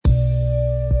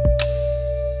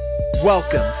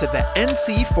Welcome to the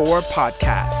NC4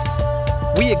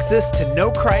 podcast. We exist to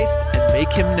know Christ and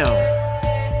make him known.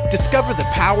 Discover the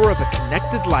power of a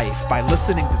connected life by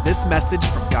listening to this message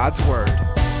from God's Word.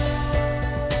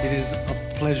 It is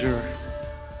a pleasure,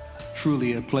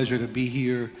 truly a pleasure to be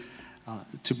here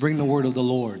to bring the word of the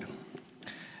Lord.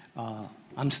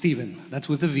 I'm Stephen. That's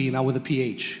with a V, not with a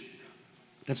PH.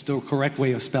 That's the correct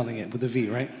way of spelling it, with a V,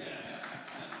 right?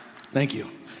 Thank you.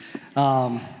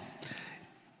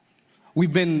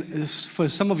 We've been, for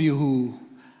some of you who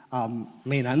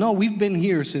may not know, we've been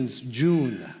here since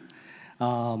June.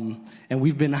 And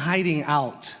we've been hiding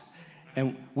out.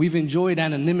 And we've enjoyed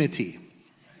anonymity.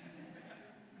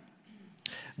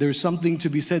 There's something to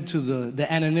be said to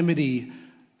the anonymity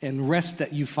and rest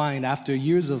that you find after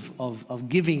years of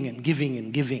giving and giving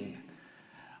and giving,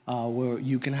 where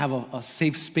you can have a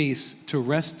safe space to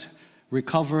rest,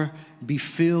 recover, be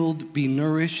filled, be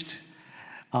nourished.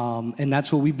 And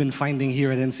that's what we've been finding here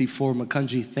at NC4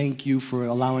 Macungie. Thank you for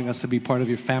allowing us to be part of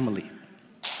your family.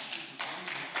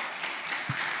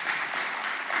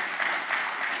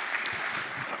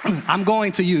 I'm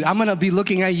going to be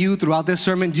looking at you throughout this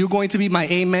sermon. You're going to be my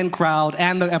amen crowd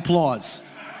and the applause.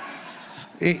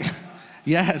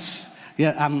 Yes.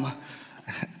 Yeah,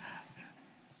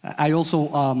 I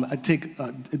also take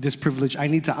this privilege. I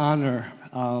need to honor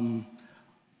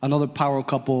another power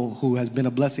couple who has been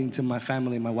a blessing to my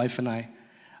family, my wife and I.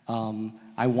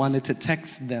 I wanted to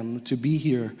text them to be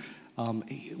here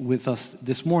with us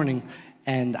this morning,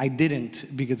 and I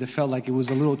didn't because it felt like it was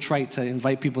a little trite to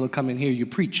invite people to come and hear you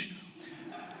preach.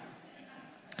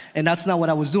 And that's not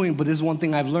what I was doing, but this is one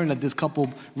thing I've learned that this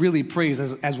couple really prays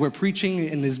as we're preaching,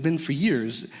 and it's been for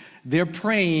years. They're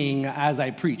praying as I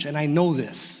preach, and I know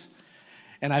this.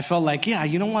 And I felt like, yeah,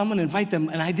 you know what, I'm going to invite them,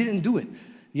 and I didn't do it.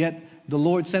 Yet the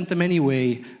Lord sent them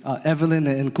anyway. Evelyn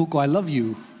and Kuko, I love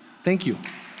you. Thank you.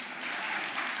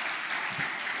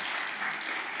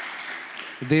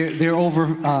 They're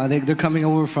over. They're coming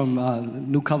over from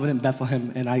New Covenant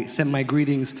Bethlehem, and I send my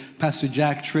greetings, Pastor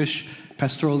Jack, Trish,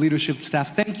 pastoral leadership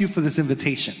staff. Thank you for this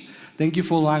invitation. Thank you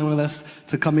for allowing us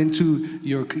to come into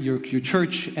your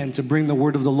church and to bring the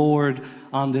word of the Lord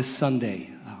on this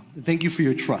Sunday. Thank you for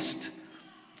your trust,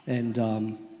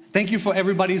 and thank you for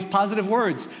everybody's positive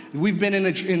words. We've been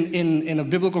in a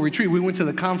biblical retreat. We went to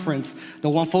the conference, the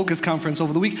One Focus conference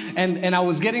over the week, and I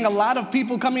was getting a lot of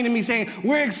people coming to me saying,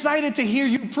 we're excited to hear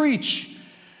you preach.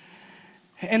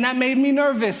 And that made me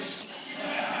nervous.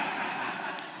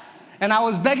 And I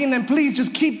was begging them, please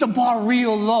just keep the bar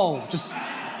real low. Just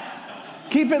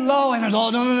keep it low. And oh,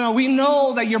 no, we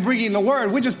know that you're bringing the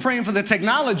word. We're just praying for the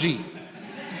technology.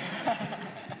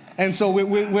 And so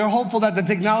we're hopeful that the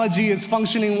technology is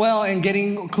functioning well and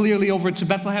getting clearly over to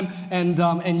Bethlehem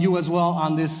and you as well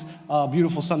on this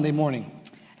beautiful Sunday morning.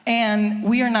 And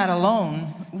we are not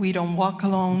alone. We don't walk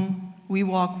alone. We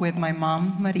walk with my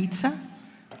mom, Maritza.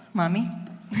 Mommy.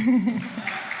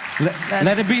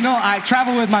 Let it be known, I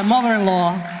travel with my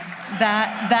mother-in-law.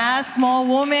 That small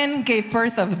woman gave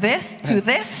birth of this to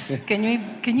this. Can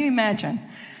you imagine?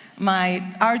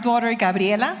 Our daughter,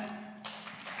 Gabriela.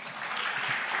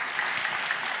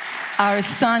 Our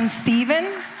son,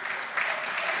 Stephen.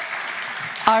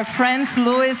 Our friends,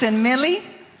 Louis and Millie.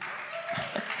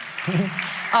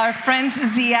 Our friends,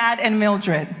 Ziad and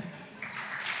Mildred.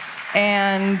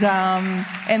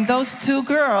 And those two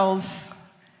girls,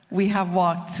 we have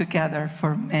walked together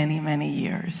for many, many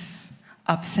years.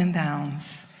 Ups and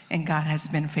downs. And God has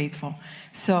been faithful.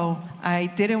 So I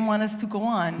didn't want us to go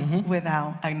on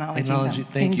without acknowledging them.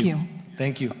 Thank you.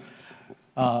 Thank you.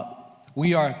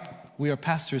 We are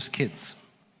pastors' kids.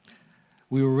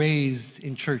 We were raised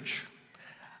in church.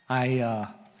 I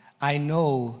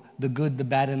know the good, the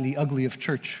bad, and the ugly of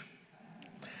church.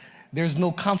 There's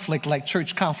no conflict like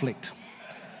church conflict.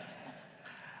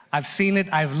 I've seen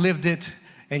it, I've lived it,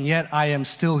 and yet I am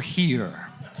still here.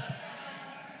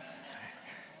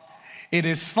 It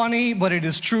is funny, but it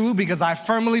is true because I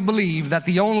firmly believe that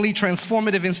the only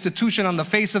transformative institution on the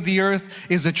face of the earth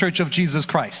is the Church of Jesus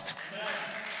Christ.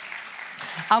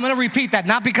 I'm going to repeat that,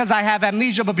 not because I have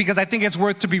amnesia, but because I think it's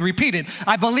worth to be repeated.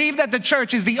 I believe that the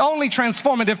church is the only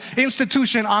transformative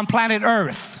institution on planet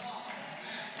Earth.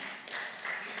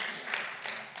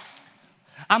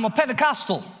 I'm a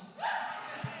Pentecostal.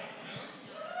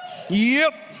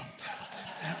 Yep.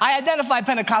 I identify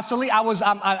Pentecostally.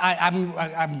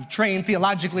 I'm trained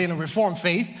theologically in a Reformed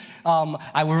faith.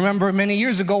 I remember many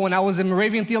years ago when I was in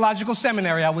Moravian Theological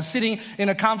Seminary, I was sitting in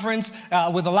a conference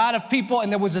with a lot of people,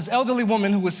 and there was this elderly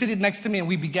woman who was sitting next to me, and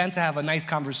we began to have a nice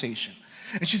conversation.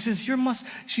 And she says,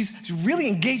 she's really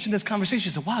engaged in this conversation. She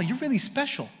said, wow, you're really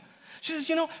special. She says,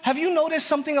 have you noticed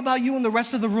something about you and the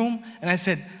rest of the room? And I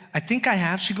said, I think I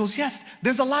have. She goes, yes,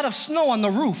 there's a lot of snow on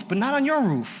the roof, but not on your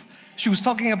roof. She was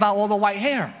talking about all the white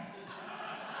hair.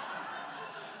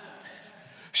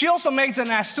 She also makes an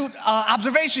astute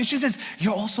observation. She says,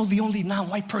 you're also the only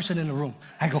non-white person in the room.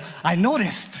 I go, I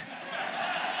noticed.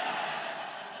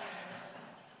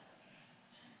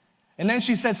 And then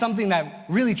she said something that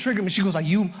really triggered me. She goes, are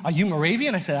you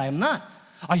Moravian? I said, I am not.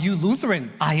 Are you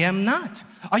Lutheran? I am not.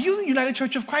 Are you the United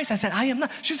Church of Christ? I said, I am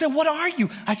not. She said, what are you?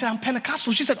 I said, I'm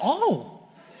Pentecostal. She said, oh.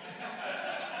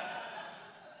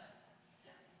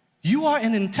 You are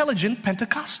an intelligent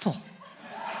Pentecostal.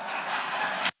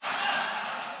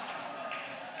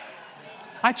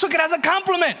 I took it as a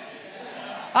compliment.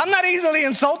 I'm not easily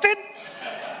insulted.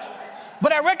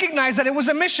 But I recognize that it was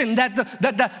a mission,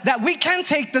 that we can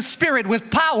take the Spirit with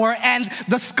power and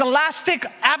the scholastic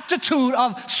aptitude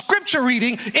of scripture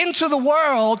reading into the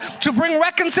world to bring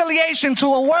reconciliation to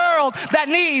a world that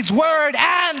needs word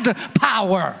and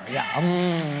power.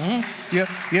 Yeah.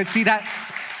 You see that?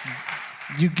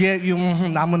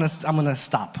 I'm gonna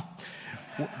stop.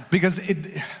 Because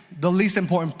the least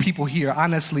important people here,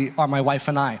 honestly, are my wife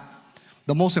and I.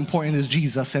 The most important is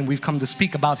Jesus, and we've come to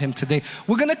speak about him today.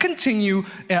 We're going to continue,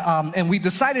 and we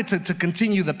decided to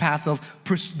continue the path of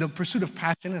the pursuit of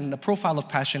passion and the profile of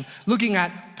passion, looking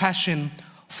at passion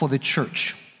for the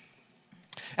church.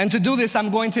 And to do this, I'm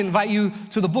going to invite you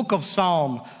to the book of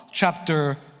Psalm,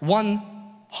 chapter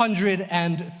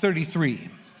 133.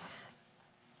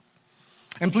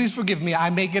 And please forgive me, I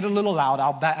may get a little loud.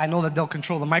 I know that they'll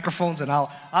control the microphones, and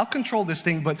I'll control this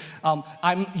thing, but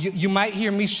you might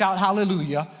hear me shout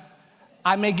hallelujah.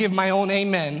 I may give my own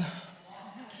amen.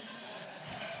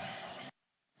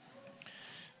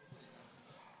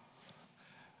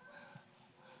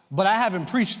 But I haven't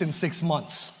preached in 6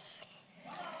 months.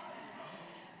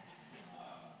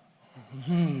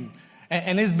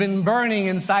 And it's been burning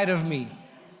inside of me.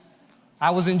 I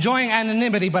was enjoying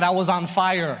anonymity, but I was on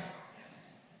fire.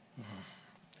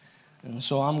 And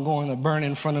so I'm going to burn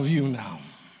in front of you now.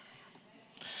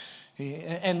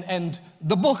 And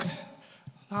the book,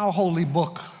 our holy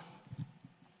book,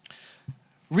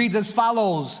 reads as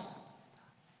follows: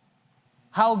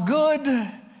 how good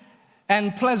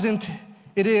and pleasant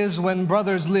it is when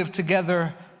brothers live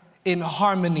together in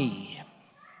harmony.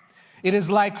 It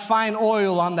is like fine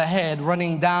oil on the head,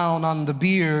 running down on the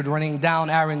beard, running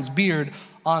down Aaron's beard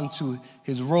onto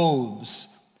his robes.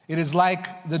 It is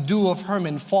like the dew of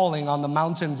Hermon falling on the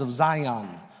mountains of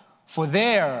Zion. For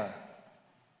there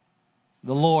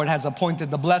the Lord has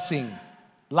appointed the blessing,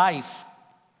 life,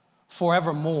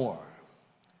 forevermore.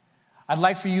 I'd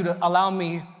like for you to allow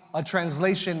me a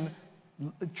translation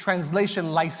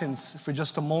license for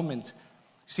just a moment.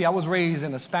 See, I was raised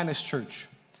in a Spanish church.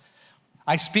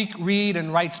 I speak, read,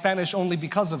 and write Spanish only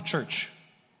because of church.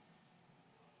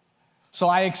 So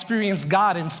I experienced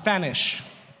God in Spanish.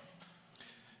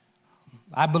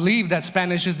 I believe that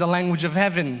Spanish is the language of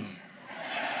heaven.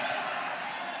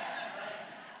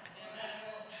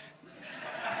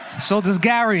 So does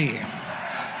Gary.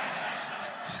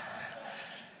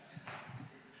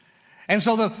 And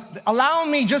so allow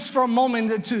me just for a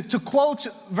moment to quote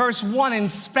verse 1 in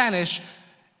Spanish,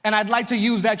 and I'd like to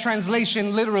use that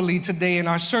translation literally today in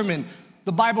our sermon.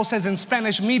 The Bible says in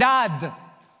Spanish, mirad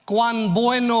cuán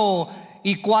bueno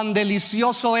y cuán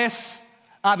delicioso es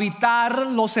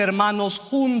habitar los hermanos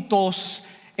juntos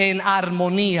en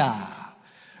armonía.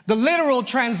 The literal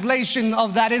translation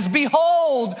of that is,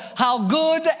 behold how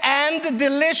good and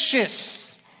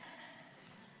delicious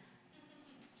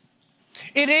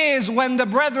it is when the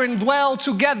brethren dwell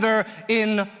together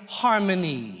in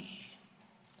harmony.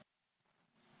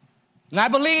 And I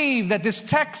believe that this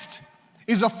text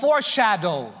is a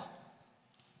foreshadow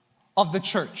of the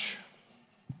church.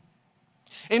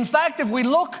 In fact, if we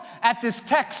look at this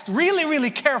text really, really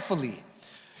carefully,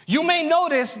 you may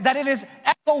notice that it is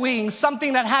echoing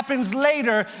something that happens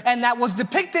later and that was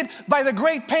depicted by the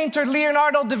great painter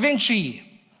Leonardo da Vinci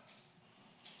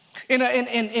in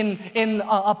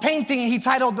a painting he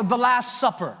titled The Last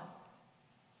Supper.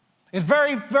 It's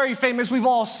very, very famous. We've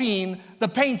all seen the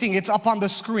painting. It's up on the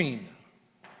screen.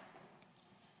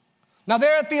 Now,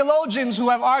 there are theologians who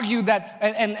have argued that,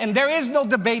 and there is no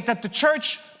debate, that the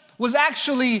church was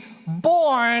actually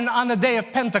born on the day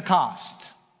of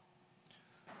Pentecost.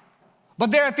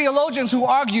 But there are theologians who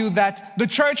argue that the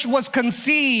church was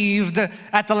conceived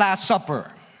at the Last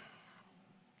Supper.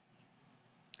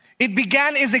 It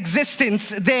began its existence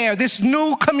there. This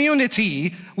new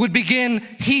community would begin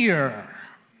here.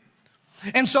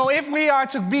 And so if we are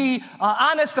to be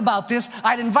honest about this,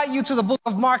 I'd invite you to the book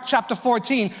of Mark chapter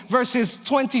 14, verses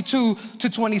 22 to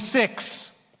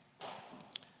 26.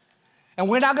 And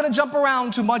we're not going to jump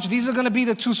around too much. These are going to be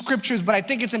the two scriptures, but I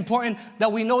think it's important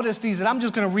that we notice these, and I'm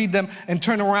just going to read them and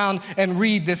turn around and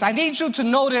read this. I need you to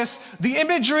notice the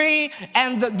imagery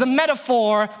and the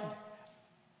metaphor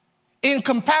in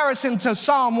comparison to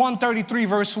Psalm 133,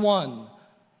 verse 1.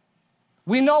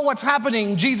 We know what's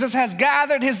happening. Jesus has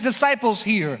gathered his disciples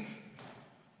here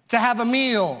to have a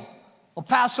meal, a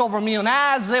Passover meal. And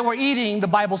as they were eating, the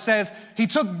Bible says, he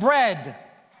took bread,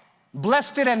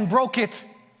 blessed it and broke it.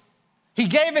 He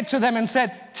gave it to them and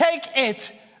said, take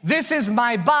it, this is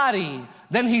my body.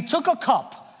 Then he took a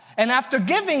cup, and after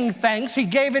giving thanks, he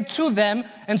gave it to them,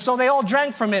 and so they all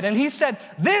drank from it. And he said,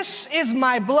 this is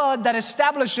my blood that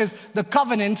establishes the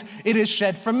covenant. It is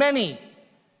shed for many.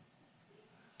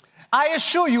 I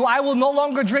assure you, I will no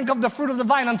longer drink of the fruit of the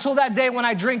vine until that day when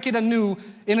I drink it anew,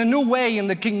 in a new way in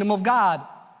the kingdom of God.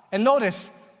 And notice,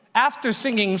 after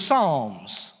singing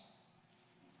psalms,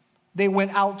 they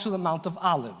went out to the Mount of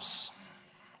Olives.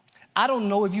 I don't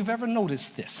know if you've ever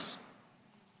noticed this,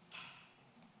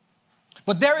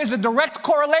 but there is a direct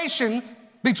correlation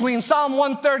between Psalm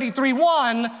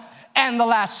 133:1 and the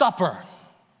Last Supper.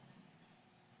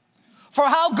 For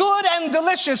how good and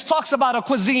delicious talks about a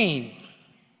cuisine.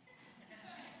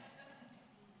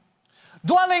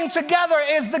 Dwelling together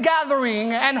is the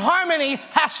gathering, and harmony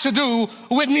has to do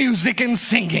with music and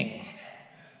singing.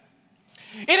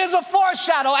 It is a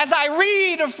foreshadow. As I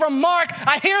read from Mark,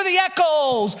 I hear the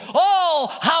echoes. Oh,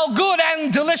 how good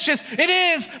and delicious it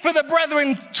is for the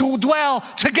brethren to dwell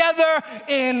together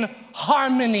in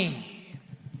harmony.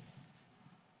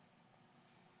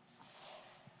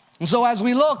 And so as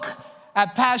we look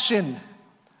at Passion,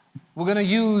 we're going to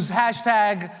use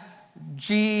hashtag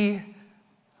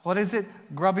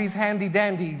Grubby's Handy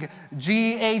Dandy,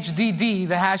 GHDD,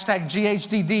 the hashtag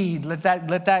GHDD.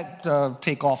 Let that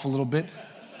take off a little bit.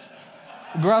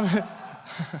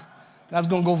 That's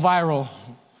going to go viral.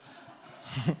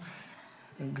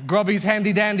 Grubby's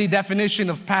Handy Dandy definition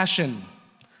of passion: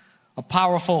 a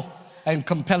powerful and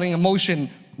compelling emotion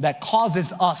that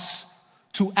causes us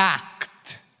to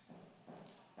act,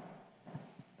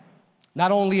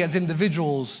 not only as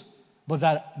individuals, but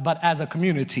as a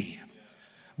community.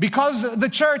 Because the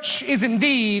church is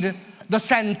indeed the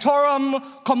Sanctorum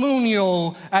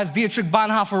Communio, as Dietrich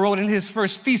Bonhoeffer wrote in his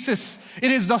first thesis.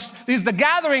 It is the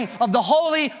gathering of the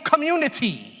holy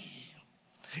community.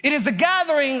 It is the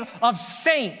gathering of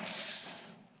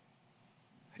saints.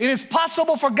 It is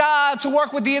possible for God to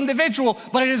work with the individual,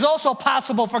 but it is also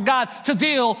possible for God to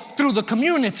deal through the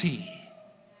community.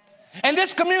 And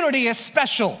this community is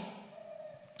special.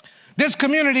 This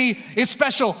community is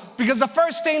special because the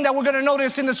first thing that we're going to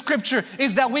notice in the scripture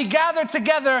is that we gather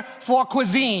together for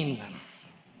cuisine.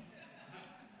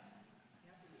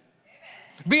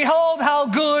 Behold how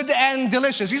good and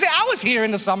delicious. You say, I was here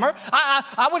in the summer.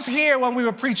 I was here when we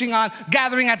were preaching on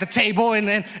gathering at the table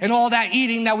and all that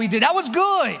eating that we did. That was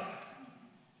good.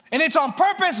 And it's on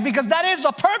purpose because that is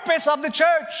the purpose of the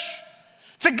church.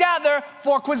 To gather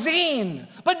for cuisine.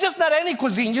 But just not any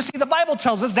cuisine. You see, the Bible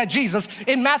tells us that Jesus,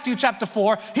 in Matthew chapter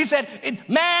 4, he said,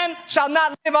 man shall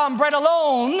not live on bread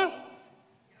alone.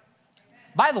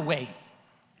 By the way,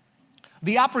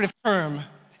 the operative term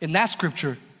in that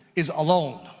scripture is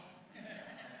alone.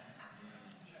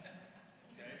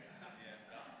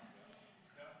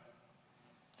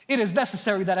 It is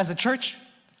necessary that as a church,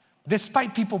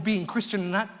 despite people being Christian or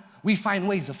not, we find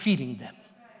ways of feeding them.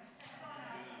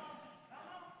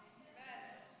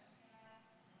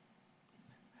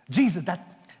 Jesus, that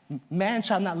man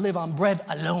shall not live on bread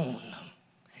alone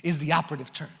is the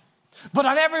operative term. But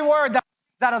on every word that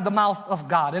comes out of the mouth of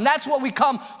God. And that's what we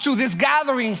come to this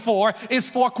gathering for, is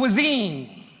for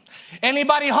cuisine.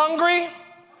 Anybody hungry?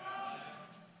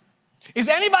 Is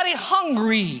anybody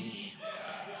hungry?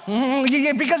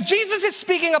 Yeah, because Jesus is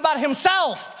speaking about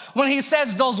himself when he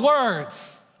says those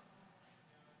words.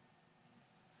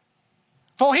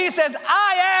 For he says,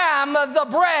 I am the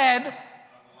bread.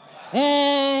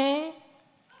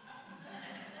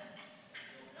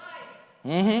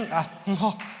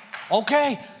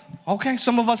 Okay,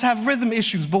 some of us have rhythm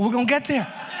issues, but we're gonna get there.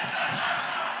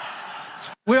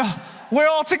 We're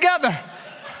all together.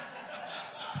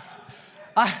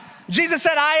 Jesus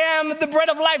said, I am the bread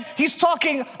of life. He's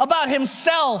talking about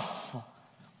himself.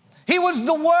 He was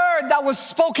the word that was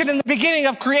spoken in the beginning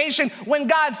of creation. When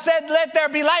God said, let there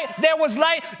be light, there was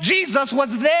light. Jesus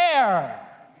was there.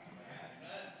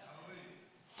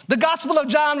 The Gospel of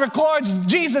John records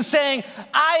Jesus saying,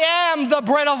 I am the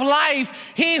bread of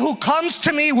life. He who comes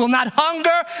to me will not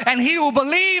hunger, and he who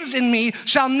believes in me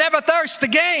shall never thirst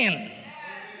again.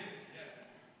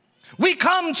 We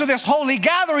come to this holy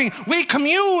gathering. We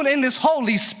commune in this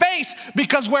holy space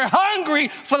because we're hungry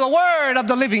for the word of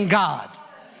the living God.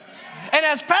 And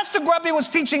as Pastor Grubby was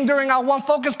teaching during our One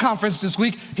Focus conference this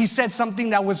week, he said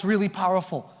something that was really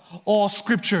powerful. All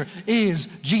scripture is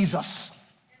Jesus.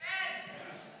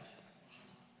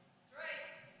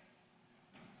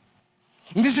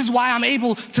 And this is why I'm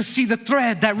able to see the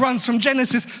thread that runs from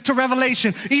Genesis to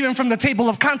Revelation, even from the table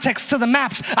of context to the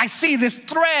maps. I see this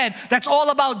thread that's all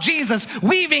about Jesus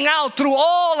weaving out through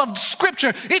all of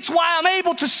Scripture. It's why I'm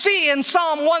able to see in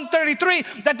Psalm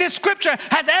 133 that this Scripture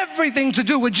has everything to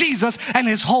do with Jesus and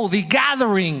his holy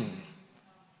gathering.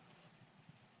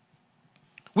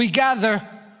 We gather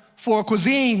for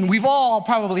cuisine. We've all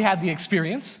probably had the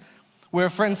experience where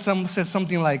a friend says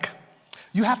something like,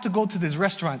 you have to go to this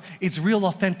restaurant. It's real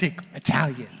authentic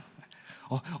Italian.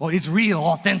 Or it's real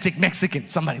authentic Mexican.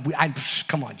 Somebody,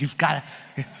 come on, you've got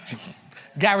to.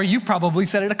 Gary, you probably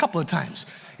said it a couple of times.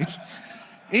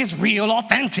 It's real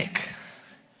authentic.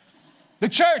 The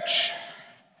church,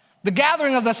 the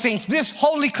gathering of the saints, this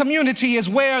holy community is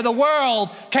where the world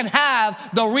can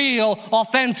have the real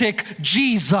authentic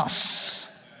Jesus.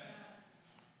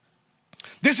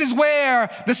 This is where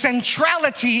the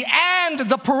centrality and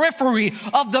the periphery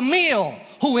of the meal,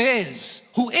 who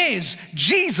is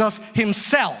Jesus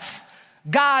himself,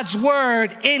 God's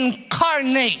word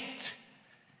incarnate,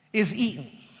 is eaten.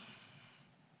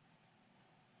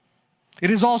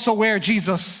 It is also where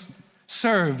Jesus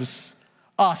serves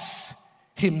us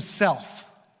himself.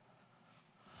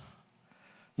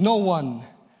 No one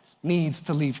needs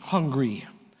to leave hungry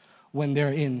when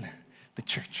they're in the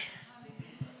church.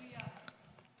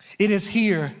 It is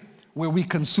here where we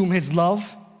consume his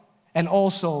love and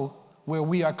also where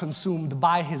we are consumed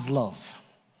by his love.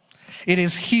 It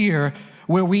is here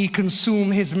where we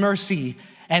consume his mercy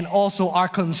and also are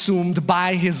consumed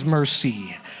by his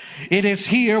mercy. It is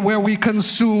here where we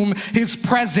consume his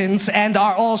presence and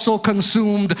are also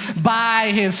consumed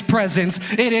by his presence.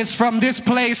 It is from this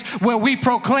place where we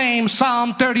proclaim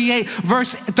Psalm 34,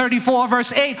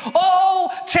 verse 8. Oh,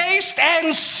 taste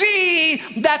and see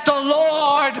that the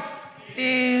Lord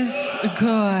is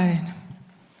good.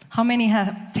 How many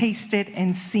have tasted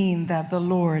and seen that the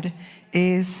Lord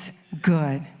is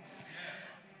good?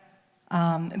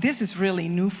 This is really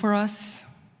new for us.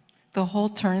 The whole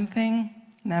turn thing.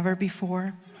 Never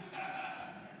before.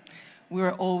 We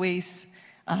were always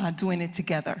doing it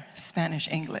together, Spanish,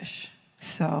 English.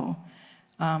 So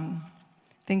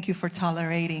thank you for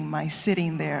tolerating my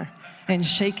sitting there and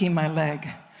shaking my leg.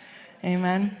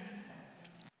 Amen.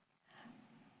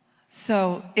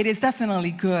 So it is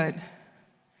definitely good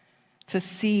to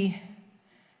see,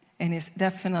 and it's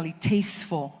definitely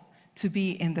tasteful to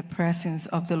be in the presence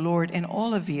of the Lord and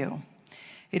all of you.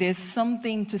 It is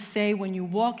something to say when you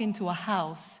walk into a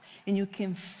house and you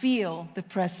can feel the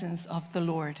presence of the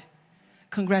Lord.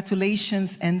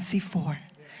 Congratulations, NC4,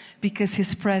 because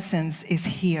his presence is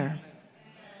here.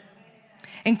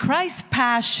 And Christ's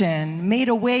passion made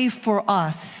a way for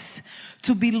us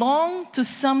to belong to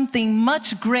something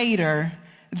much greater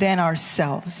than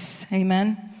ourselves.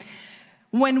 Amen.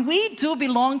 When we do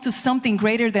belong to something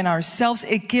greater than ourselves,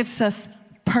 it gives us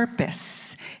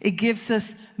purpose. It gives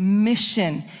us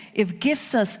mission. It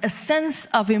gives us a sense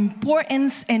of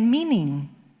importance and meaning.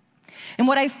 And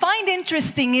what I find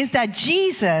interesting is that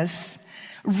Jesus,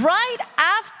 right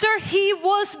after he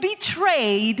was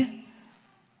betrayed,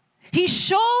 he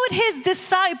showed his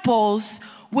disciples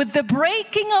with the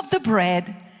breaking of the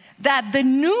bread that the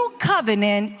new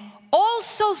covenant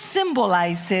also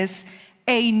symbolizes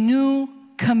a new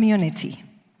community.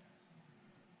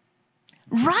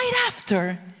 Right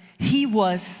after he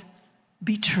was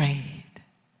betrayed,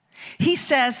 he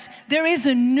says, there is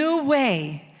a new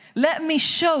way. Let me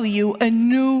show you a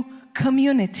new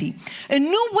community, a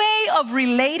new way of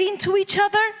relating to each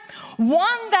other,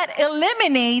 one that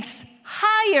eliminates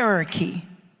hierarchy,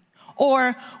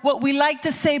 or what we like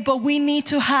to say, but we need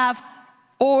to have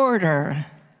order.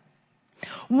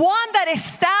 One that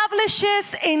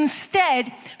establishes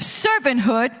instead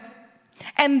servanthood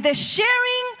and the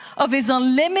sharing of his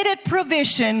unlimited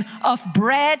provision of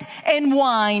bread and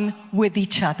wine with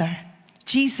each other.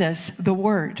 Jesus, the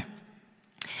Word.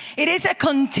 It is a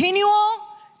continual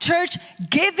church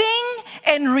giving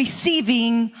and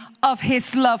receiving of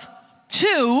his love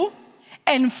to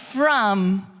and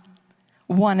from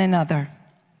one another.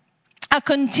 A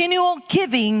continual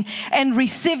giving and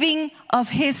receiving of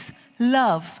his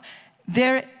love.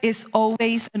 there is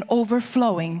always an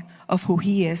overflowing of who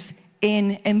He is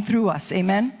in and through us.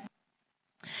 Amen?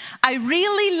 I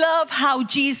really love how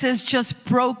Jesus just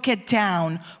broke it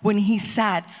down when He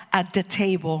sat at the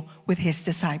table with His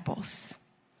disciples.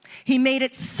 He made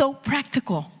it so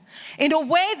practical in a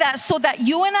way that so that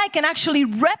you and I can actually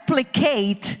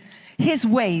replicate His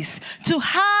ways, to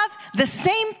have the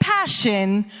same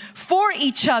passion for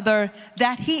each other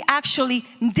that He actually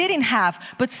didn't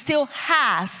have, but still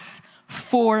has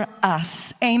for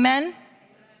us. Amen?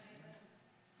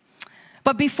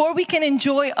 But before we can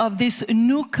enjoy of this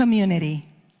new community,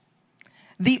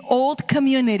 the old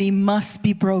community must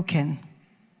be broken.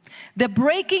 The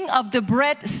breaking of the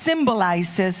bread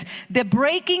symbolizes the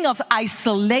breaking of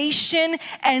isolation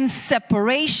and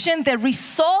separation, the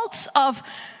results of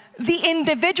the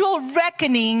individual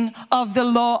reckoning of the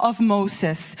law of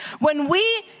Moses. When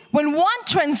one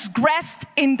transgressed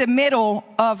in the middle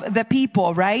of the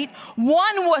people, right?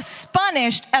 One was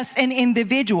punished as an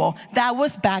individual. That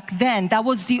was back then. That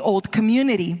was the old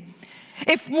community.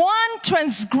 If one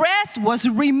transgressed, was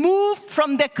removed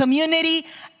from the community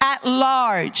at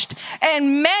large.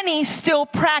 And many still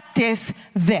practice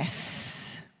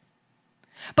this.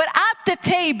 But at the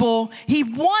table, He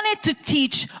wanted to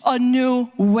teach a new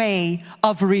way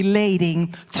of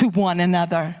relating to one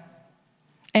another.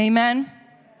 Amen?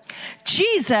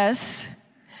 Jesus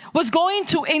was going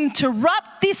to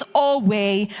interrupt this old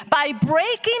way by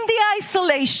breaking the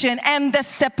isolation and the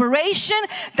separation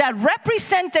that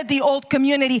represented the old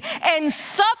community, and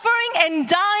suffering and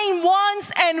dying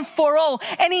once and for all.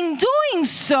 And in doing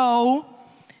so,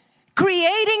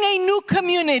 creating a new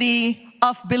community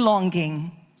of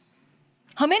belonging.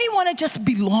 How many want to just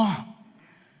belong?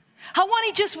 How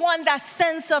many just want that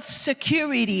sense of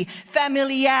security,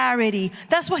 familiarity?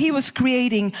 That's what He was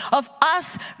creating, of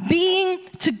us being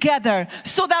together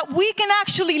so that we can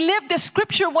actually live the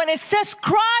scripture when it says,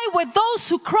 cry with those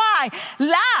who cry,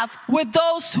 laugh with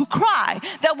those who cry.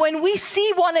 That when we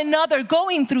see one another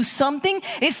going through something,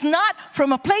 it's not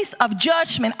from a place of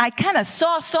judgment. I kind of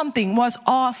saw something was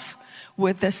off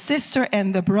with the sister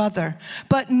and the brother.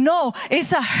 But no,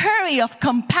 it's a hurry of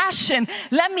compassion.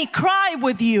 Let me cry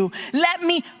with you. Let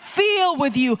me feel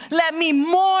with you. Let me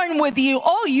mourn with you.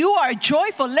 Oh, you are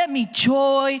joyful. Let me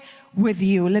joy with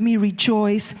you. Let me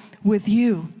rejoice with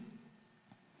you.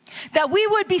 That we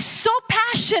would be so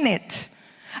passionate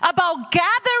about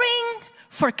gathering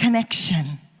for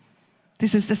connection.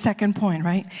 This is the second point,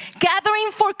 right?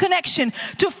 Gathering for connection,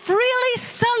 to freely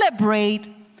celebrate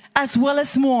as well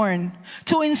as mourn,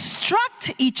 to instruct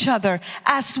each other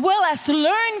as well as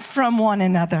learn from one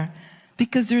another,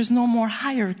 because there's no more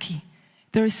hierarchy.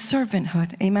 There is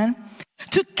servanthood. Amen?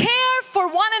 To care for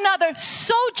one another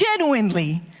so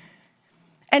genuinely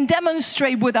and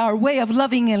demonstrate with our way of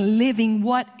loving and living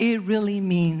what it really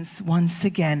means, once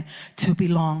again, to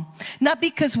belong. Not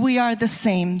because we are the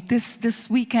same. This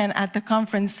weekend at the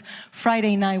conference,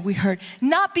 Friday night, we heard,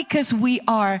 not because we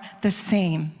are the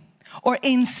same, or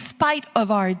in spite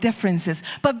of our differences,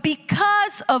 but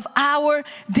because of our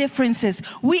differences,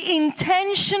 we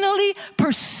intentionally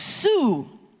pursue,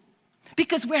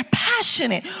 because we're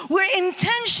passionate, we're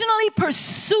intentionally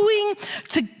pursuing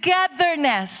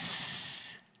togetherness,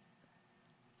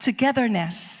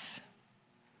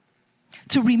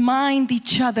 to remind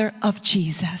each other of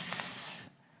Jesus.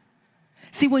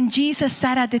 See, when Jesus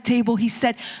sat at the table, He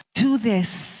said, do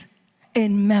this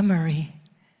in memory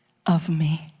of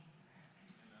me.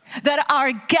 That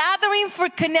our gathering for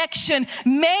connection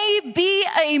may be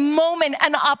a moment,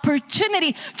 an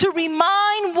opportunity to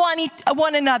remind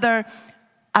one another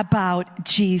about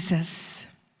Jesus.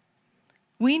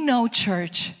 We know,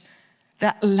 church,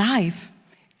 that life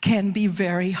can be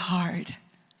very hard.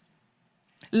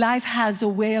 Life has a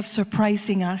way of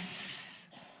surprising us.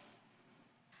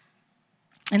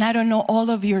 And I don't know all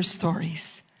of your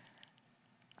stories.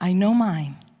 I know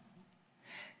mine.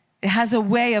 It has a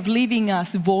way of leaving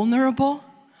us vulnerable,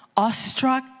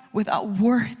 awestruck, without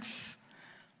words,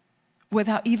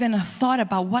 without even a thought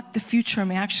about what the future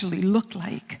may actually look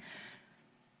like.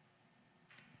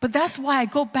 But that's why I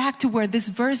go back to where this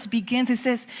verse begins. It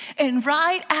says, and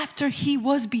right after He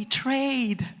was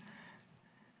betrayed,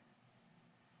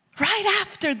 right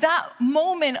after that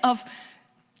moment of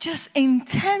just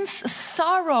intense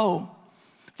sorrow,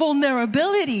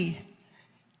 vulnerability,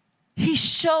 He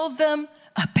showed them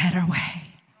a better way.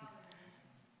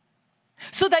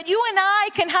 So that you and I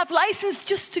can have license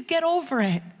just to get over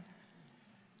it.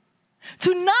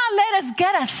 To not let us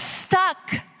get us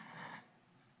stuck.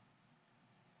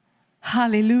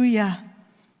 Hallelujah.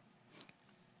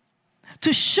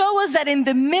 To show us that in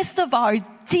the midst of our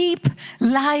deep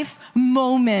life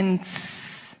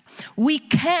moments, we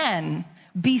can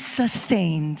be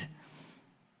sustained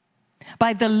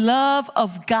by the love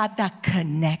of God that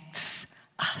connects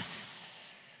us.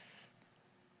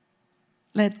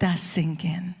 Let that sink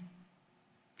in.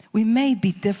 We may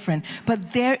be different,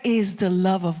 but there is the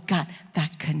love of God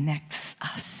that connects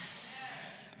us.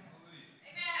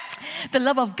 The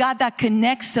love of God that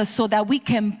connects us so that we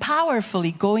can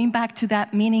powerfully, going back to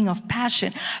that meaning of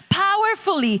passion,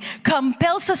 powerfully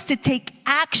compels us to take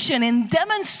action and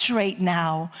demonstrate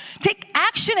now. Take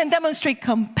action and demonstrate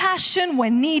compassion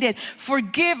when needed,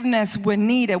 forgiveness when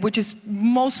needed, which is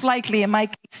most likely in my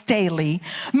case daily,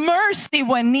 mercy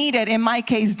when needed, in my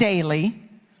case daily,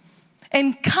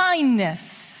 and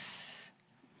kindness.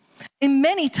 And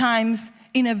many times,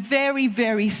 in a very,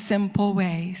 very simple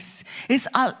ways. It's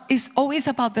always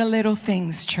about the little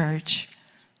things, church.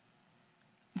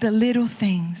 The little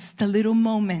things, the little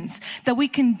moments that we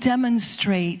can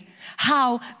demonstrate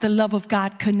how the love of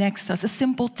God connects us. A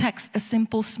simple text, a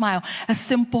simple smile, a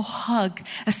simple hug,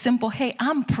 a simple, hey,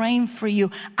 I'm praying for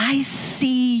you. I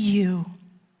see you.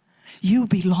 You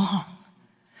belong.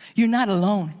 You're not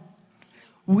alone.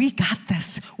 We got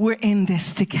this. We're in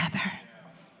this together.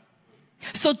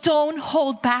 So don't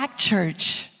hold back,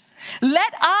 church.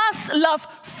 Let us love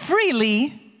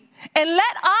freely and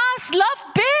let us love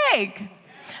big.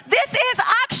 This is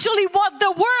actually what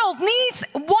the world needs,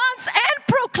 wants, and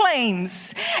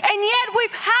proclaims. And yet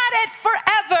we've had it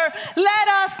forever. Let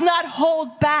us not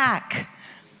hold back.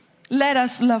 Let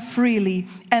us love freely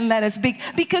and let us big.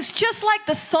 Because just like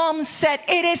the Psalm said,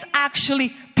 it is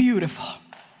actually beautiful.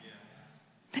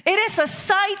 It is a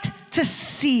sight to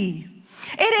see.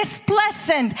 It is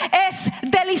pleasant, es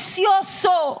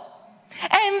delicioso.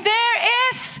 And there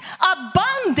is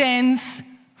abundance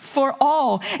for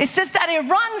all. It says that it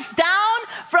runs down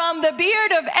from the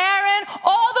beard of Aaron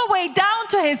all the way down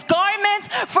to his garments,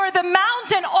 for the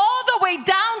mountain all the way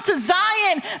down to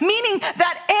Zion, meaning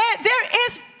that there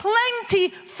is plenty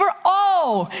for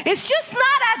all. It's just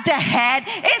not at the head,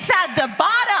 it's at the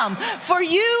bottom for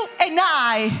you and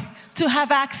I to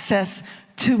have access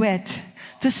to it,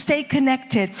 to stay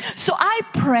connected. So I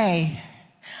pray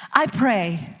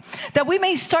that we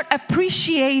may start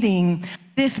appreciating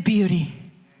this beauty,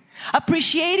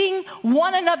 appreciating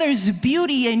one another's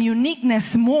beauty and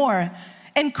uniqueness more,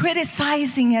 and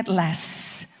criticizing it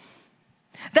less.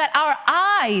 That our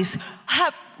eyes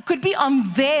could be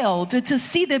unveiled to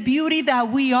see the beauty that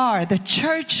we are, the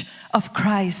church of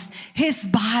Christ, his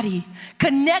body,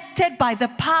 connected by the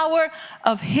power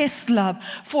of his love.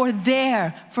 For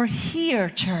here,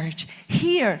 church,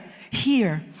 here,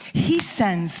 he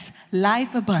sends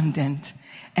life abundant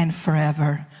and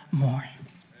forevermore.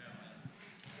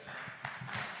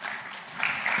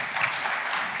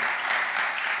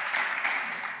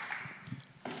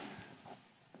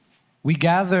 We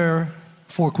gather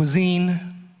for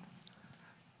cuisine.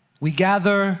 We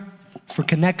gather for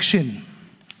connection.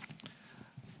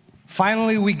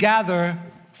 Finally, we gather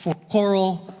for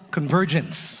choral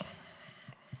convergence.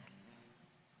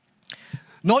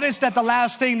 Notice that the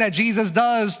last thing that Jesus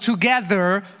does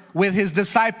together with his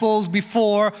disciples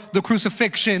before the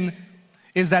crucifixion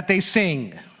is that they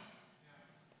sing.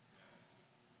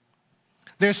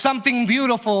 There's something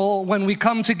beautiful when we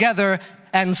come together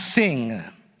and sing.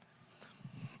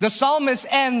 The psalmist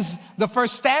ends the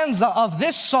first stanza of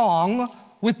this song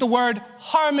with the word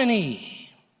harmony.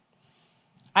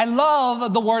 I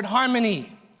love the word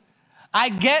harmony. I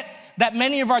get that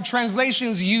many of our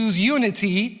translations use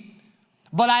unity,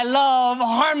 but I love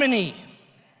harmony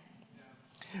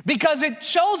because it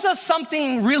shows us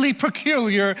something really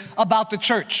peculiar about the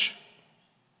church.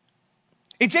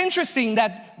 It's interesting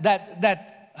but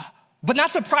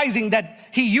not surprising, that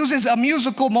he uses a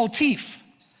musical motif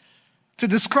to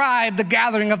describe the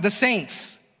gathering of the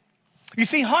saints. You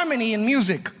see, harmony in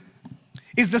music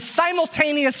is the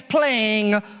simultaneous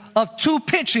playing of two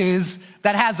pitches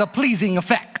that has a pleasing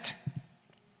effect.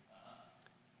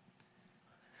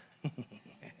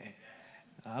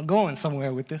 I'm going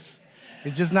somewhere with this.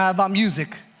 It's just not about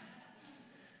music.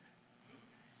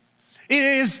 It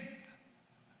is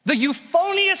the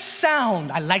euphonious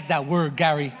sound. I like that word,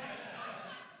 Gary.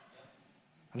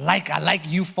 I like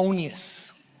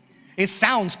euphonious. It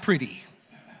sounds pretty.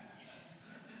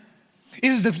 It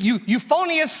is the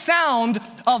euphonious sound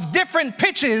of different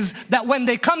pitches that when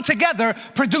they come together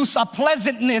produce a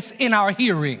pleasantness in our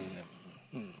hearing.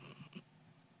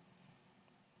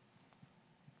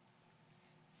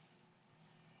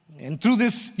 And through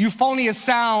this euphonious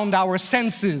sound, our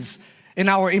senses and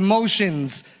our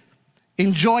emotions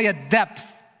enjoy a depth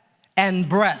and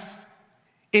breadth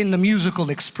in the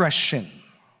musical expression.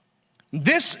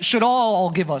 This should all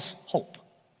give us hope,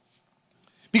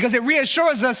 because it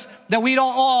reassures us that we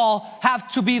don't all have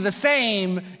to be the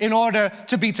same in order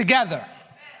to be together.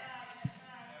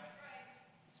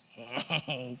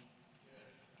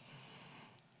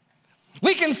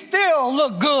 We can still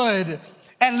look good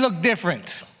and look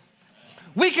different.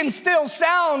 We can still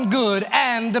sound good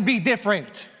and be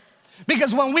different.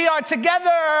 Because when we are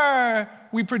together,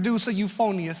 we produce a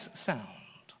euphonious sound.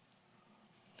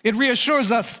 It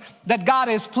reassures us that God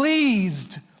is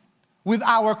pleased with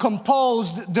our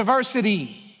composed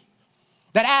diversity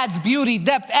that adds beauty,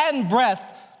 depth, and breadth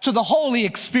to the holy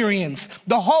experience,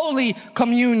 the holy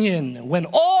communion, when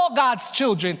all God's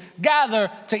children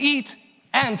gather to eat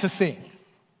and to sing.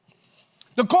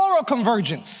 The choral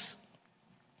convergence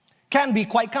can be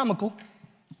quite comical,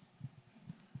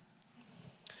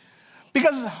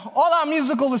 because all our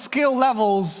musical skill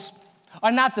levels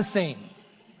are not the same.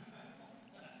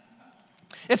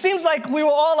 It seems like we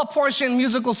were all apportioned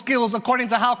musical skills according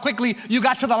to how quickly you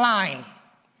got to the line.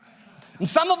 And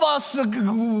some of us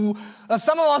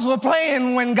were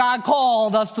playing when God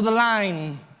called us to the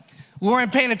line. We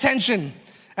weren't paying attention.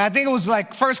 And I think it was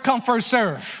like first come, first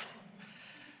serve.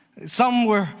 Some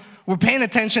were paying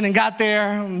attention and got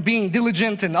there and being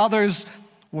diligent, and others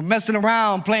were messing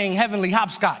around playing heavenly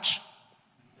hopscotch.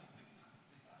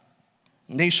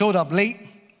 And they showed up late,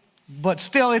 but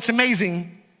still it's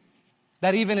amazing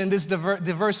that even in this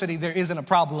diversity there isn't a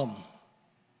problem.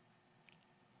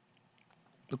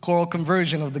 The choral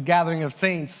conversion of the gathering of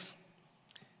saints.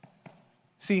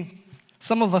 See,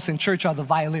 some of us in church are the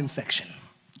violin section.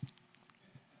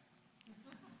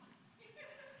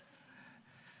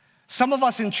 Some of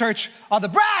us in church are the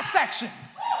brass section.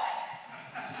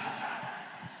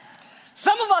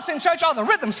 Some of us in church are the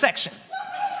rhythm section.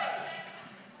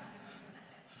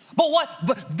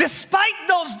 But despite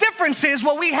those differences,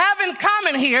 what we have in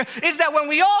common here is that when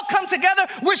we all come together,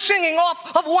 we're singing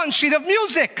off of one sheet of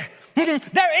music.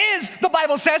 There is, the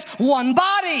Bible says, one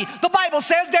body. The Bible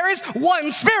says there is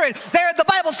one spirit. The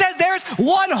Bible says there is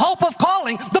one hope of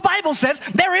calling. The Bible says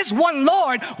there is one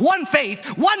Lord, one faith,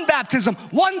 one baptism,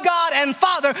 one God and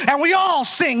Father, and we all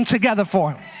sing together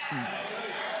for Him.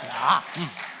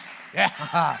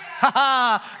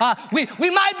 We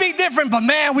might be different, but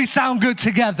man, we sound good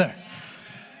together.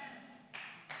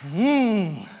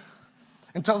 And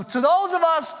to those of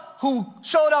us who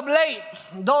showed up late,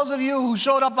 those of you who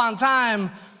showed up on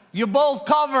time, you're both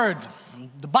covered.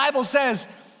 The Bible says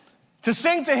to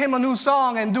sing to Him a new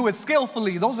song and do it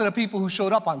skillfully. Those are the people who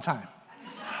showed up on time.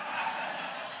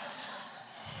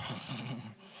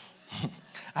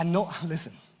 I know,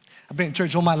 listen, I've been in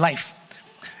church all my life.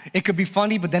 It could be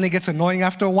funny, but then it gets annoying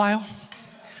after a while.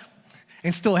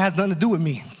 And still has nothing to do with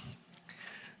me.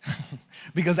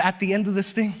 Because at the end of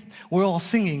this thing, we're all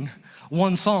singing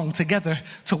one song together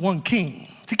to one King.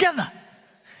 Together.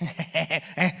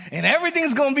 And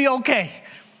everything's going to be okay.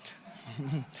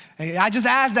 I just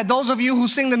ask that those of you who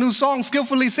sing the new song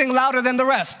skillfully sing louder than the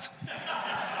rest.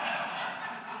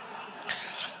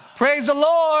 Praise the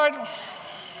Lord.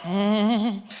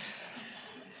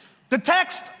 The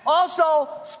text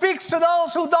also speaks to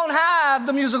those who don't have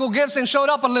the musical gifts and showed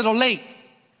up a little late.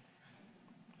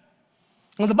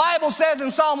 Well, the Bible says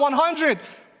in Psalm 100,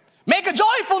 make a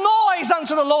joyful noise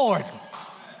unto the Lord,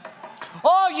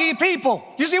 all ye people.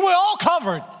 You see, we're all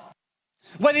covered.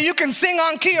 Whether you can sing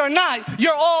on key or not,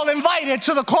 you're all invited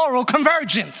to the choral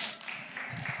convergence.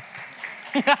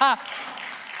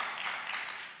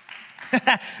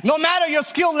 No matter your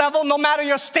skill level, no matter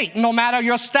your state, no matter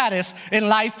your status in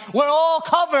life, we're all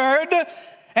covered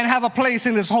and have a place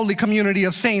in this holy community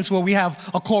of saints where we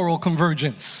have a choral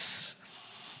convergence.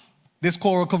 This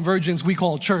choral convergence we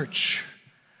call church.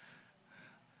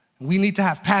 We need to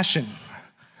have passion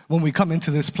when we come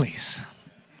into this place.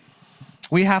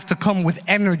 We have to come with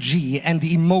energy and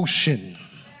emotion.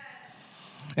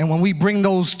 And when we bring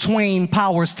those twain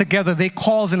powers together, they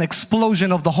cause an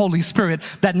explosion of the Holy Spirit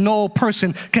that no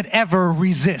person could ever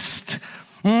resist.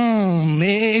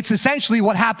 It's essentially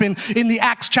what happened in the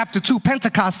Acts chapter 2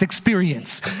 Pentecost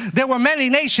experience. There were many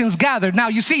nations gathered. Now,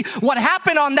 you see, what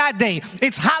happened on that day,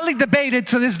 it's hotly debated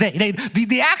to this day.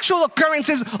 The actual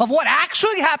occurrences of what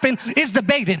actually happened is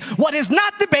debated. What is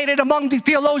not debated among the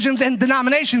theologians and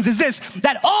denominations is this,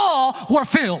 that all were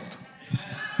filled.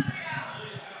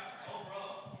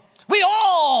 We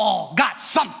all got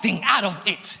something out of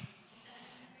it.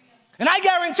 And I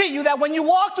guarantee you that when you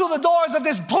walk through the doors of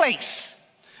this place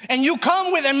and you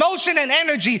come with emotion and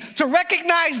energy to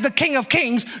recognize the King of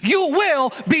Kings, you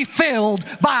will be filled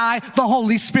by the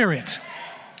Holy Spirit.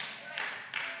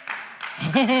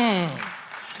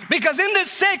 Because in this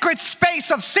sacred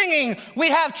space of singing, we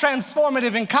have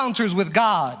transformative encounters with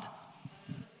God.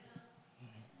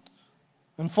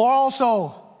 And for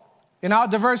also, in our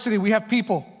diversity, we have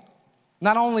people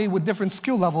not only with different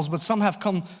skill levels, but some have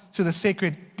come to the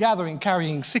sacred gathering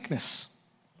carrying sickness.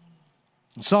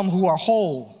 Some who are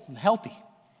whole and healthy.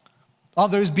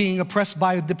 Others being oppressed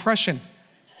by depression.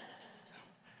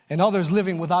 And others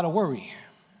living without a worry.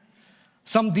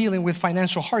 Some dealing with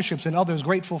financial hardships and others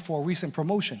grateful for a recent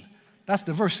promotion. That's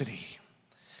diversity.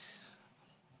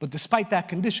 But despite that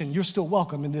condition, you're still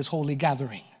welcome in this holy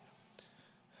gathering.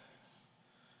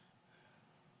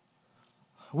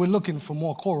 We're looking for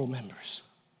more choral members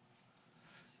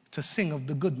to sing of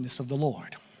the goodness of the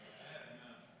Lord.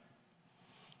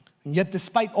 And yet,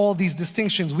 despite all these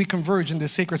distinctions, we converge in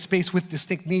this sacred space with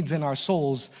distinct needs in our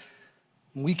souls.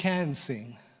 We can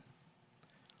sing.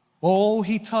 Oh,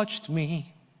 he touched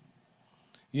me.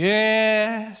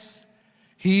 Yes,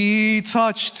 he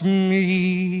touched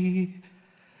me.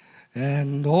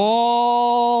 And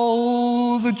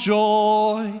oh, the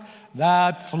joy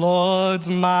that floods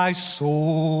my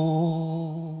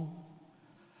soul.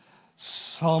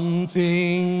 Something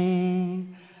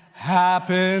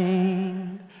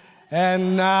happened,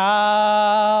 and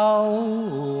now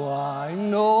I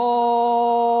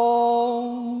know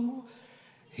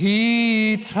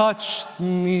he touched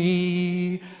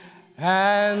me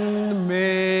and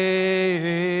made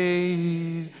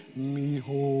me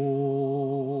whole.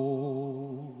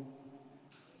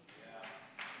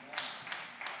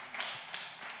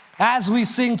 As we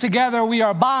sing together, we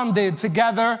are bonded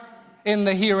together in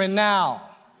the here and now.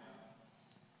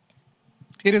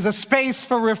 It is a space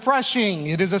for refreshing.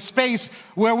 It is a space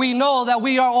where we know that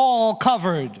we are all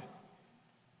covered.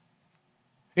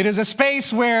 It is a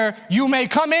space where you may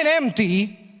come in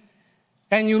empty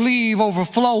and you leave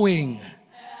overflowing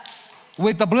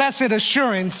with the blessed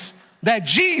assurance that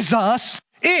Jesus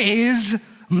is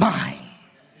mine.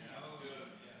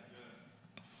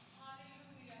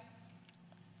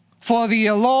 For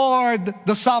the Lord,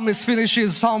 the psalmist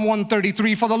finishes Psalm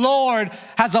 133, for the Lord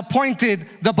has appointed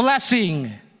the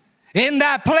blessing in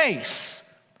that place,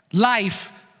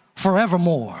 life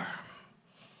forevermore.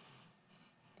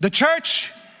 The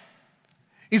church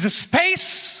is a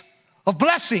space of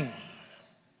blessing.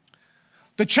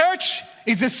 The church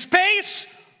is a space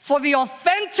for the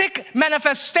authentic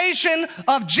manifestation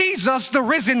of Jesus, the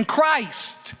risen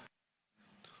Christ,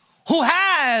 who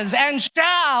has and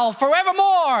shall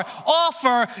forevermore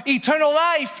offer eternal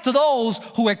life to those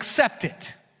who accept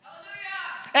it.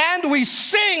 Hallelujah. And we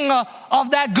sing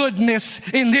of that goodness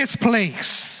in this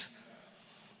place.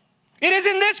 It is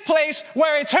in this place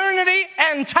where eternity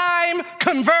and time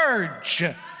converge.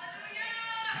 Hallelujah.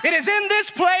 It is in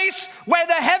this place where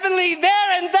the heavenly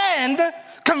there and then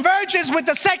converges with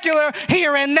the secular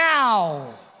here and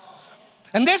now.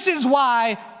 And this is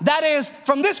why that is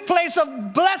from this place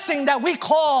of blessing that we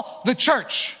call the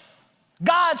church,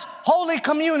 God's holy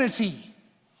community.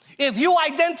 If you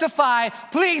identify,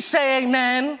 please say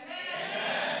amen. Amen.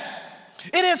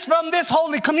 It is from this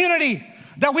holy community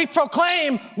that we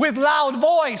proclaim with loud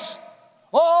voice,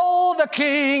 oh, the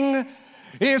King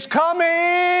is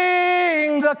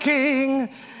coming, the King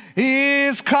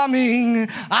is coming.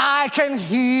 I can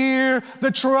hear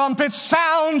the trumpet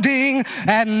sounding,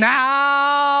 and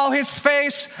now his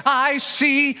face I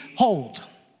see. Hold.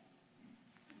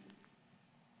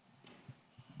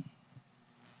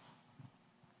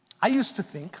 I used to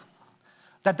think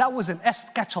that that was an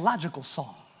eschatological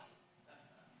song.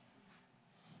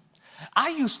 I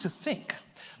used to think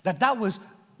that that was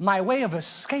my way of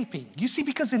escaping. You see,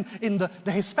 because in the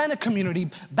Hispanic community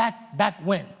back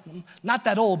when, not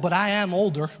that old, but I am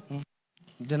older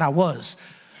than I was.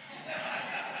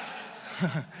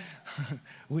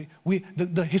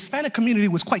 The Hispanic community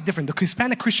was quite different. The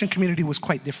Hispanic Christian community was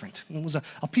quite different. It was a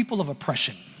people of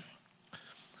oppression,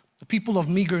 the people of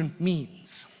meager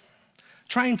means,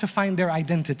 trying to find their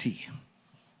identity.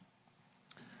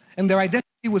 And their identity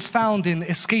was found in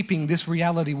escaping this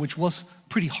reality, which was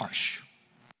pretty harsh.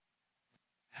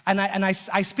 And I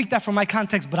speak that from my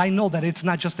context, but I know that it's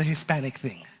not just a Hispanic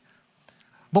thing.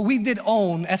 But we did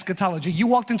own eschatology. You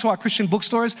walked into our Christian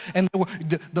bookstores, and there were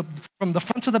from the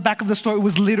front to the back of the store, it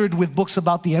was littered with books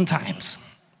about the end times.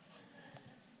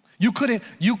 You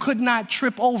could not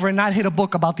trip over and not hit a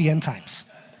book about the end times.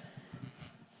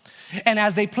 And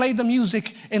as they played the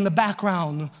music in the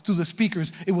background through the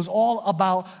speakers, it was all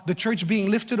about the church being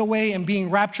lifted away and being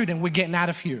raptured, and we're getting out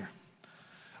of here.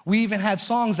 We even had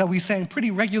songs that we sang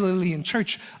pretty regularly in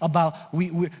church about,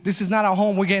 this is not our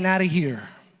home, we're getting out of here.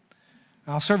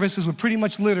 Our services were pretty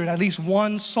much littered. At least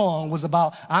one song was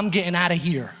about, I'm getting out of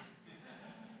here.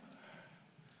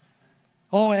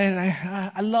 Oh, and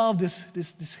I love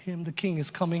this hymn, The King is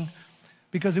Coming,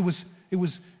 because it was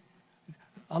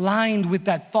aligned with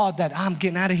that thought that I'm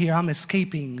getting out of here, I'm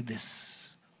escaping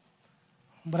this.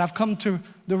 But I've come to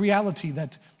the reality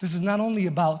that this is not only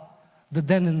about the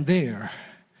then and there,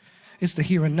 it's the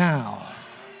here and now.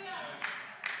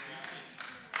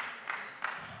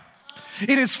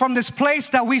 It is from this place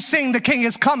that we sing, the King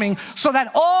is coming, so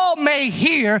that all may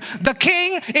hear, the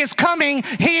King is coming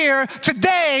here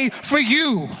today for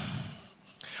you.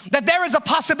 That there is a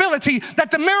possibility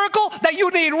that the miracle that you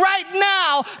need right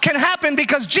now can happen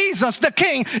because Jesus, the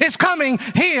King, is coming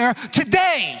here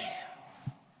today.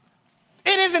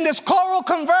 It is in this choral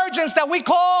convergence that we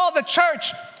call the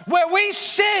church, where we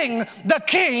sing, the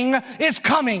King is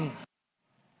coming.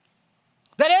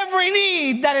 That every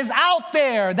need that is out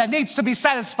there that needs to be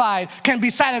satisfied can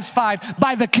be satisfied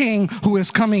by the King who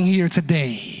is coming here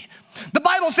today. The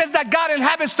Bible says that God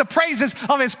inhabits the praises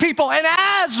of his people, and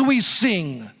as we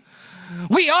sing,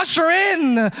 we usher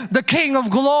in the King of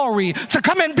glory to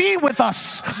come and be with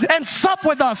us and sup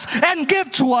with us and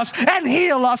give to us and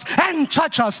heal us and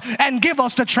touch us and give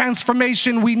us the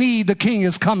transformation we need. The King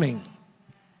is coming.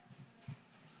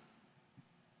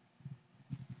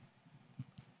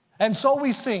 And so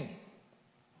we sing,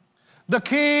 the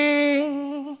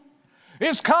King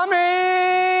is coming,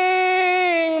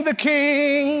 the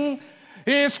King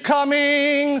is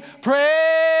coming,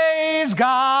 praise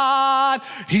God,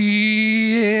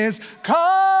 he is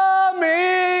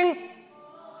coming.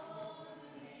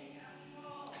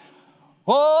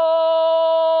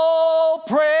 Oh,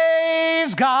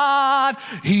 praise God,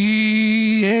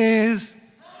 he is.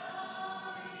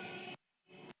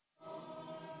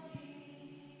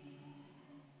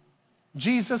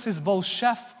 Jesus is both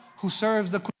chef who serves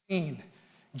the cuisine.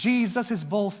 Jesus is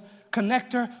both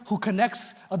connector who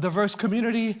connects a diverse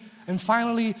community. And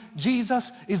finally,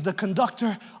 Jesus is the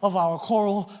conductor of our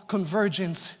choral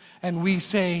convergence. And we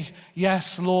say,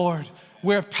 yes, Lord,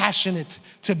 we're passionate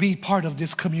to be part of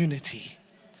this community.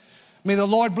 May the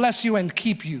Lord bless you and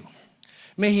keep you.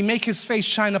 May he make his face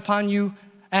shine upon you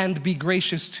and be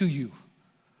gracious to you.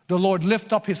 The Lord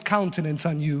lift up his countenance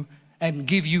on you and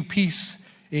give you peace.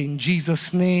 In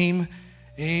Jesus' name,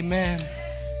 amen.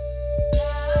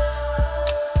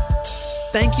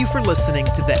 Thank you for listening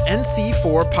to the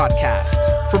NC4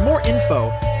 podcast. For more info,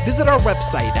 visit our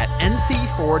website at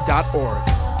nc4.org.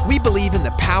 We believe in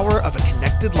the power of a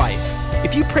connected life.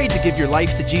 If you prayed to give your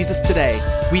life to Jesus today,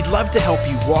 we'd love to help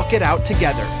you walk it out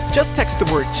together. Just text the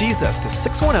word Jesus to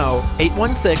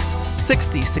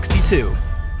 610-816-6062.